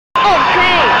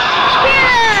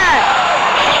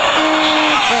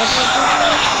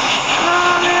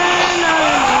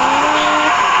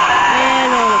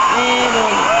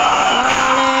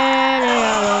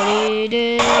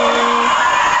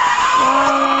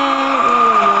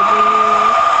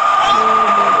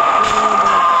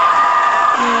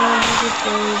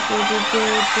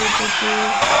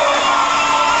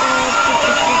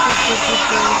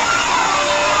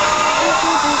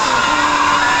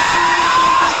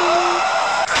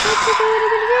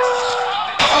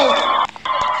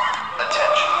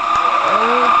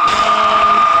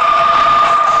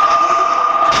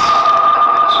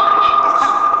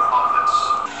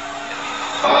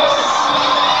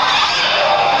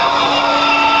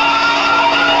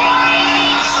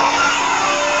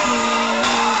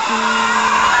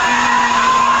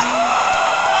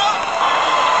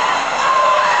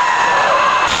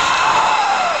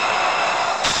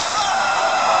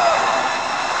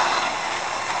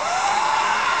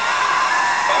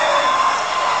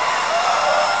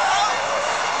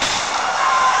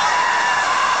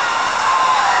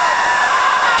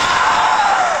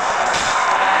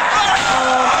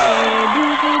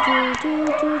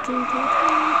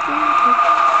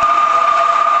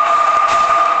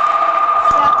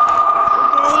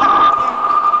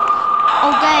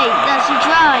Okay, that's a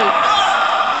try.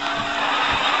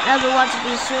 Now we want to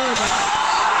be sure that.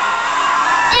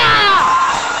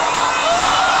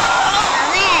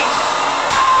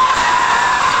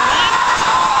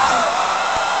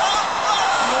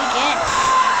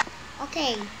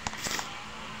 Okay.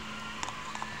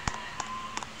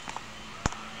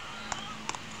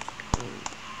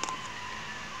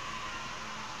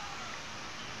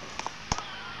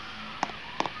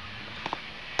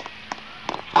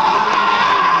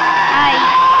 Hi.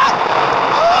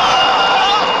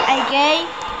 Okay.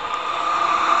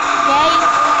 Okay.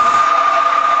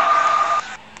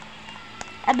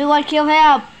 Everyone kill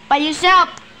him by yourself.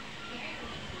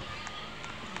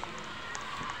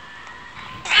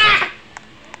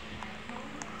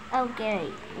 Okay.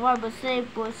 What was safe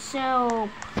for self?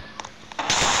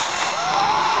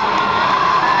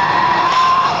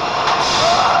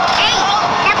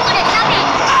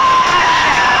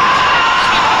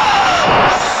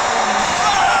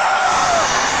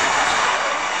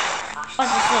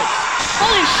 What's the six?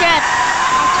 Holy shit!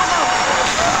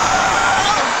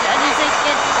 I just like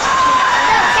get.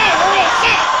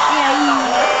 Yeah,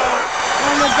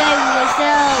 one more day with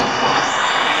myself.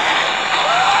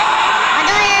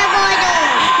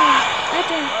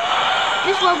 Okay.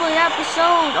 This one was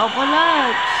episode of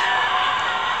Relax.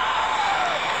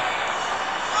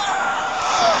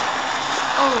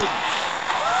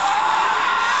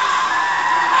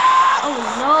 Oh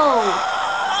no.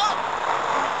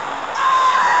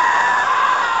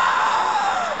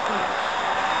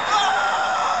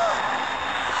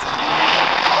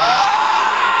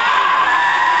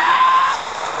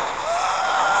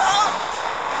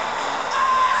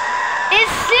 It's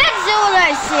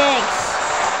 6096.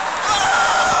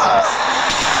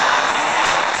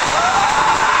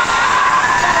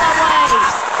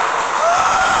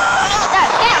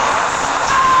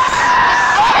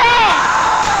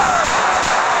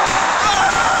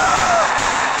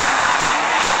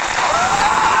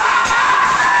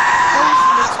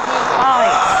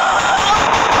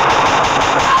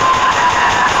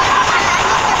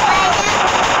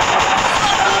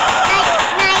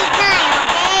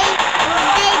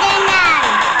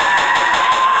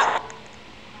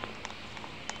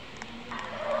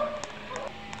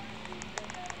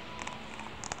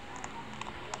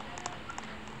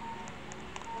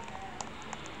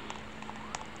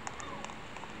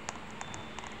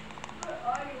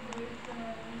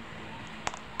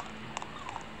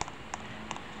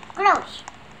 Close.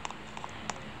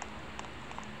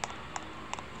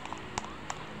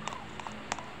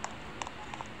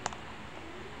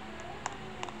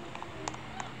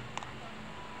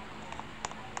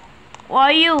 Who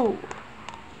are you?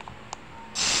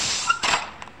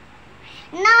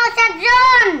 No,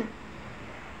 Sajon!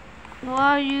 Who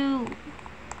are you?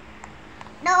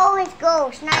 No, it's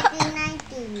Ghost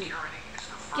 1990.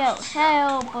 Go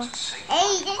help.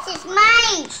 Hey, this is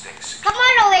mine. Come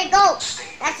on over, Ghost.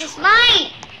 That is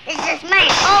mine. This is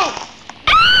mine. Oh.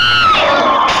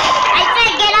 I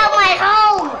said get out my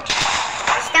home.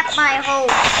 Stop my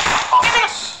home.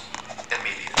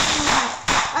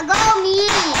 Go me.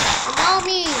 Go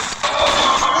me.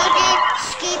 Go to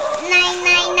skip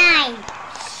 999.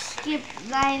 Skip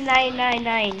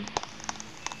 9999.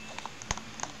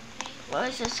 What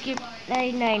is a skip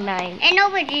 999? And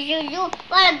nobody you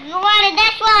what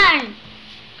this one?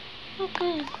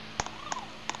 Okay.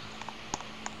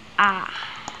 Ah.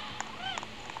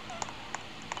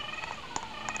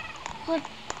 What?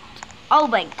 Oh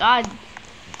my god.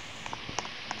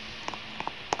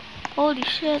 Holy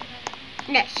shit.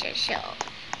 That's a show.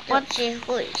 What's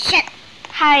holy shit?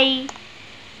 Hi.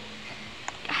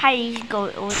 Hi, go.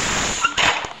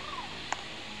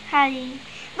 Hi.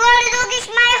 Bulldog is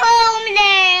my home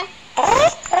there.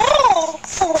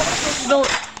 No.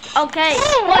 Okay.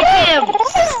 Watch him.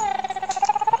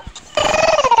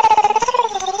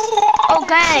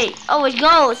 Okay. Oh, it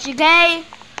goes. Okay.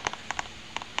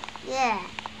 Yeah.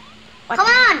 What?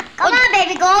 Come on,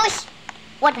 baby ghost.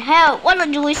 What the hell? What are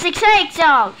you 68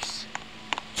 songs?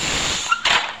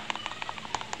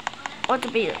 What the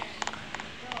beer?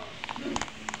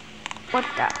 What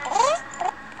the?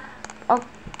 Oh,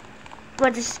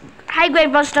 what is? Hi,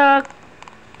 Great Buster.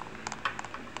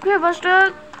 Great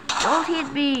Buster, don't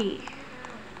hit me.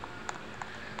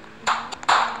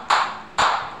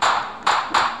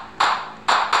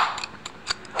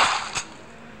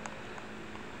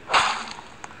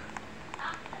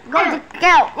 Go to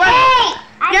go. Hey!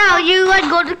 No, you want to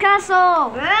go to the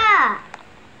castle. Bruh,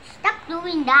 stop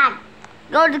doing that.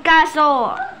 Go to the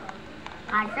castle.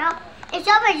 Castle? It's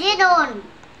over here, Don.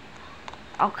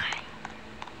 Okay.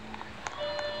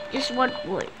 Just one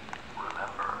way.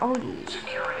 Oh yeah.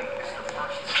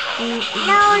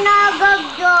 No,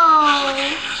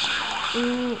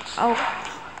 Oh.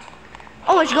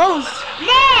 Oh, it goes.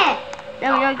 There.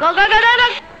 There we go. Go, go, go, go, go.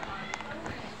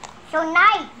 So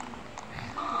nice.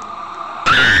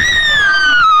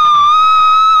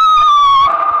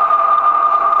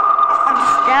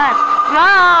 What's that?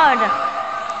 Run.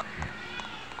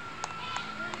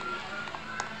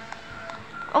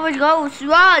 Oh, it goes.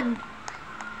 Run.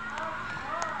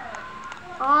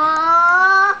 Oh.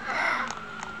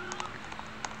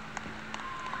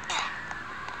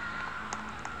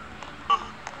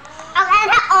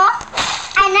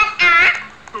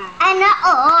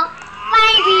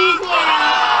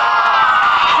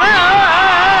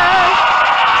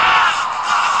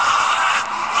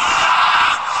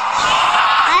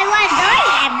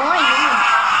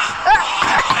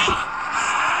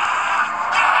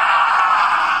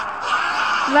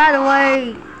 Run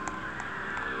away.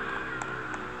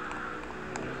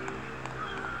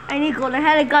 I need to go to the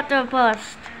helicopter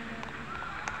first.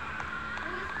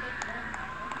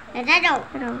 Hello.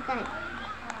 Hello.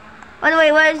 By the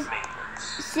way, where's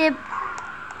Sip?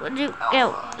 What do you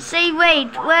go? Say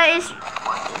wait, where is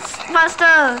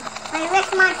Master?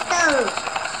 Where's Master?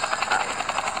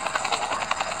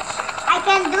 I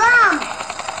can drum.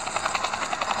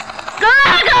 Go,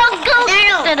 go, go!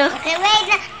 Hello. Okay,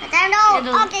 wait.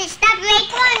 Hello. Okay, stop. Wait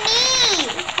for me.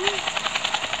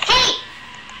 Hey.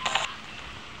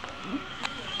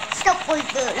 Stop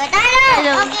fighting.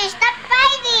 Hello. Okay, stop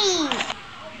fighting.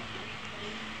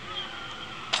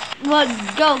 Run,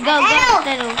 go, go, go.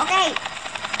 Hello. Okay.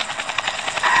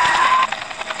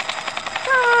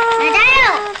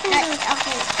 Hello.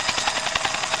 Okay.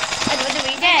 What do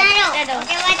we do? Hello.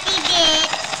 Okay, what he did?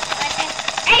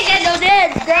 Hey, Shadow dead.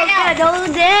 Shadow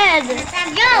dead.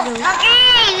 Go.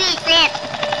 Okay, we set.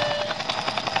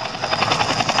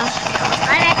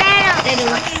 Shadow.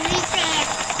 Okay, we set.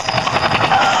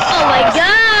 Oh my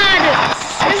God!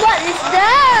 What is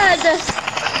that?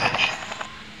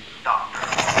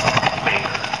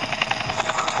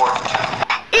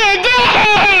 It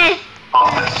did!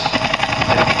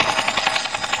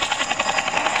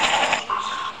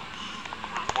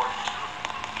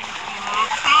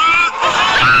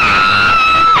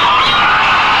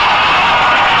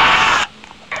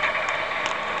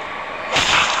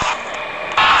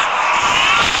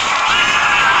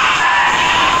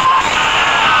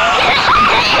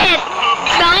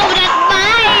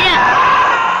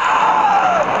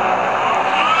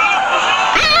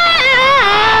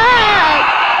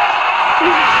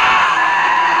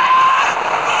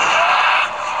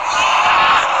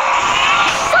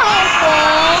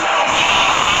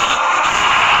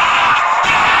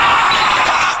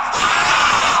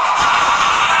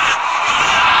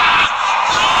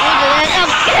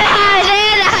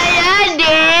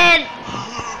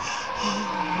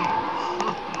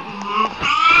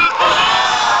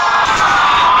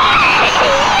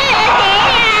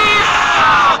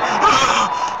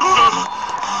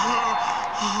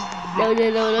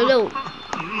 No.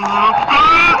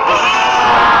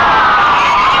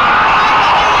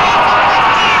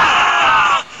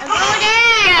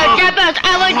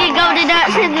 I want to go to that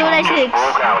simulation.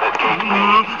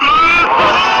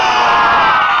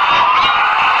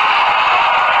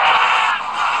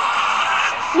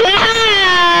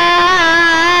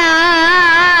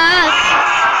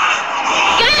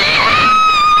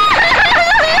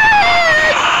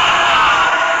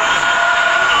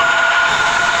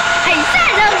 I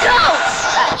said no go!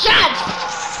 Shut!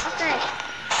 Okay.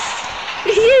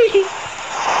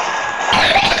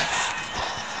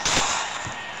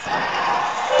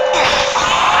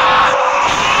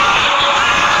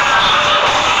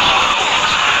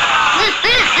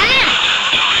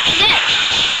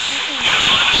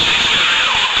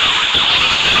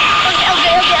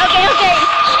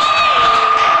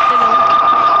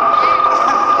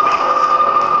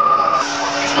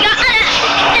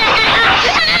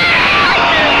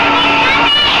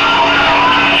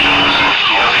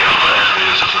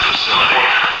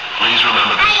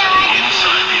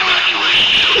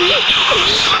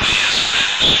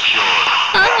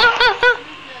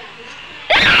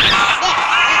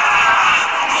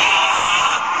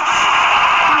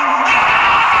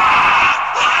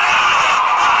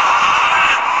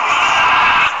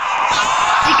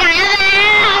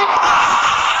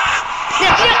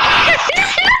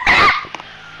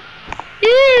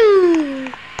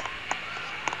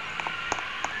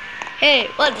 Okay,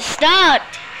 let's start.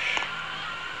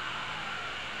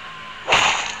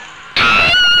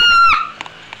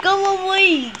 Go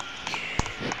away.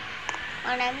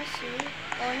 Oh, let me see.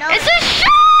 Oh no. It's a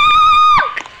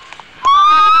shark!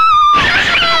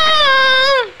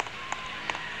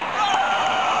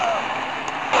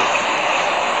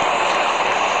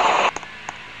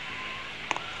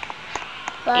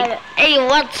 But Hey,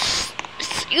 what's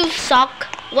you suck?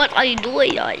 What are you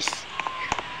doing, guys?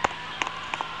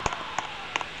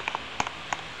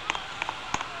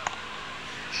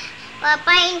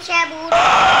 papain siya buto.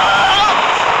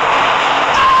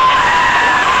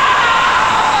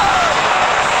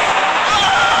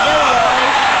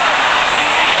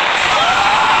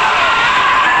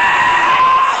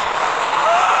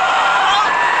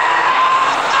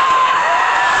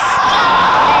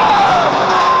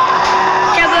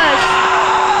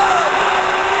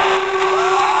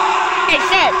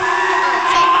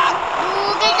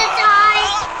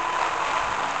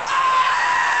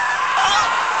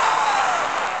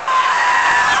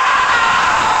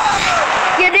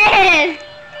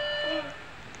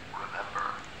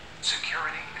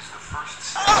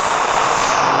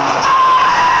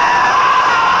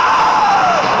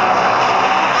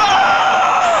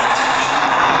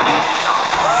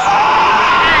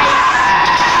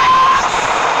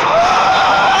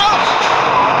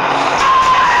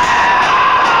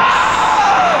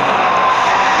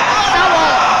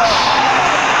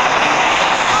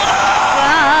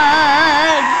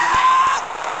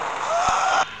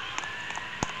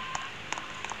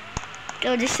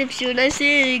 Go to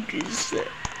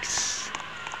SCP-096.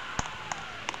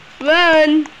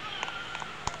 Run!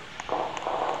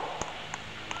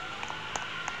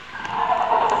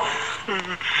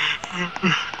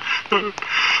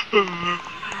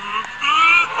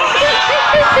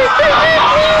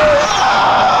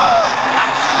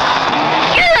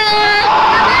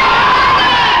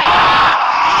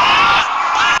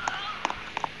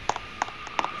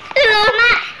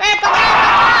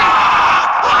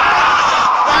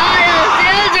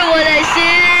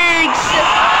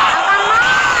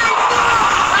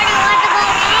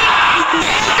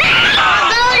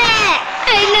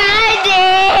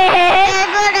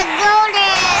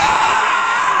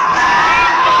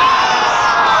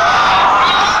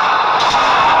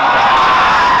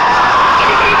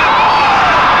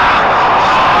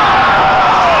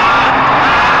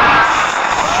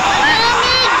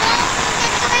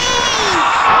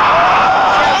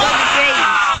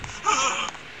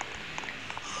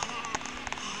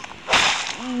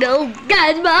 No,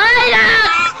 guys, behind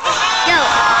us! Yo,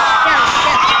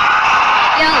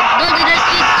 go to the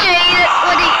train.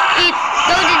 What do you eat?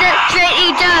 Go to the train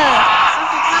eater.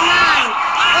 Come on.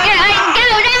 Yeah, I go.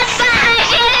 That's fine.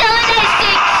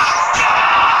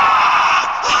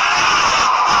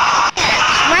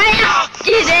 Smile.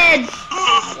 You did.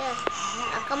 Yes.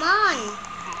 Come on.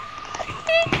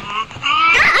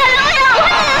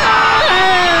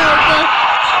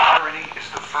 Security is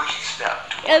the first step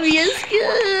I'm in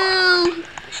school.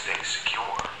 Stay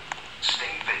secure. Stay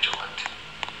vigilant.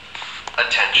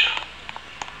 Attention.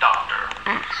 Doctor.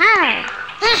 Aha.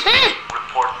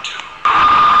 Report to.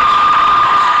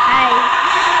 Hi.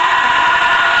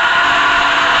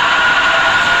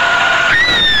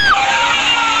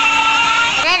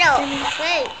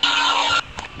 Wait.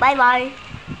 Bye bye.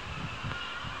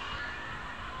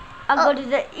 I'll go to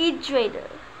the e-trader.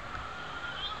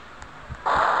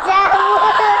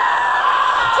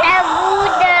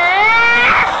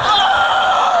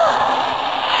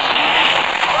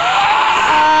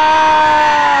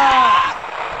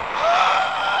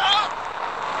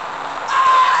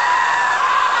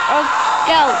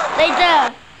 Go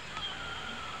later.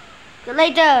 Go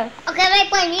later. Okay, wait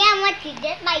for me. I want to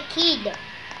get my kid.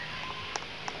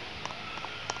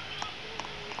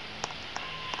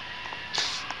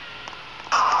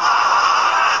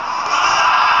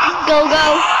 Go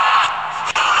go.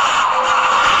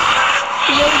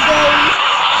 Go go.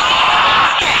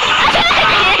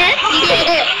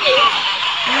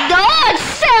 Don't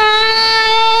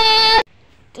stop.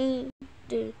 Do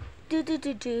do do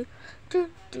do do do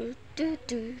do do do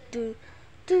do do do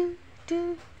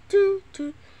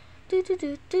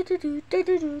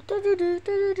do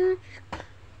do do.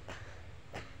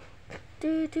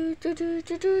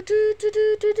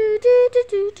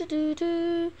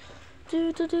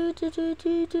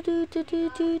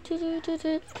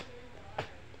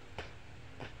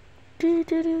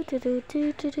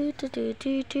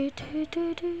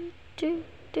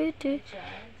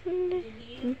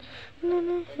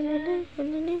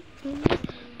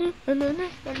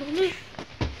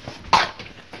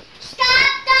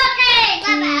 Stop talking!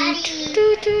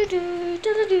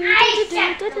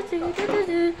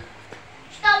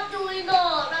 Stop doing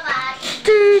all about it.